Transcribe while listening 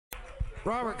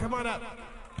Robert, come on up.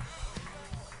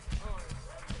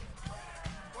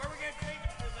 Where are we going to take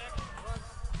it to, Nick?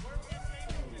 Where are we going to take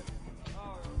it to?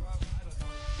 Oh, I don't know.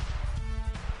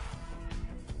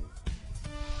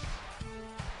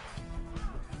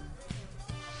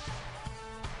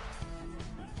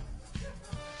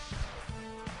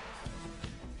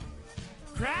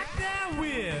 Crack that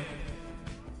whip.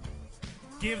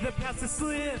 Give the pass a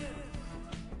slip.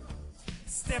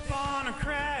 Step on a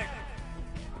crack.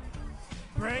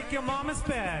 Break your mama's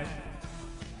back.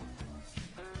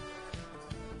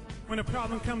 When a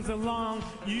problem comes along,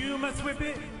 you must whip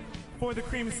it. For the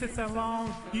cream sits that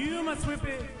long, you must whip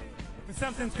it. When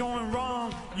something's going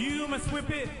wrong, you must whip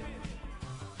it.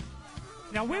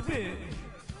 Now whip it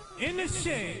in the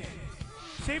shape.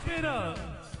 Shape it up.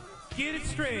 Get it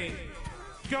straight.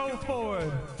 Go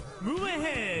forward. Move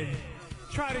ahead.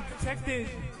 Try to detect it.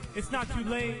 It's not too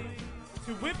late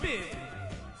to whip it.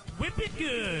 Whip it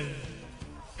good.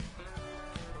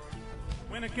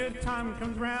 When a good time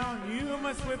comes around, you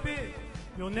must whip it.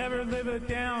 You'll never live it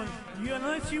down.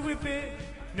 Unless you whip it,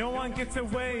 no one gets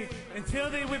away until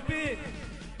they whip it.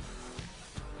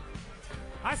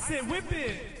 I said whip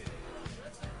it.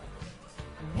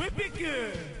 Whip it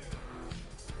good.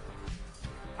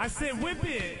 I said whip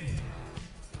it.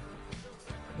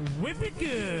 Whip it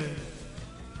good.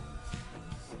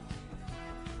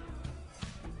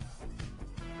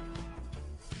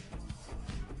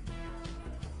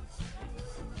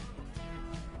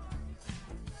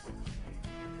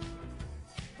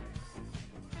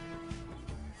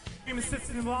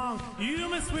 Sits along, you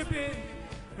must whip it.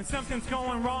 When something's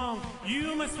going wrong,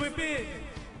 you must whip it.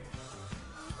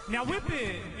 Now whip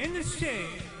it in the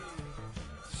shape.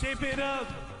 Shape it up,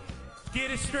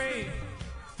 get it straight.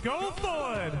 Go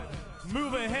forward,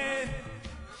 move ahead.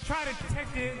 Try to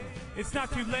detect it, it's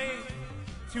not too late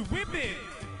to whip it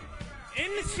in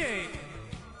the shape.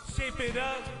 Shape it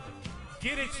up,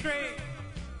 get it straight.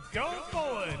 Go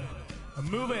forward,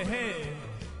 move ahead.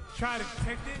 Try to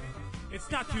detect it. It's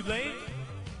not too late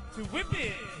to whip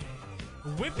it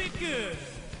good.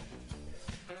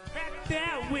 Crack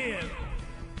that whip.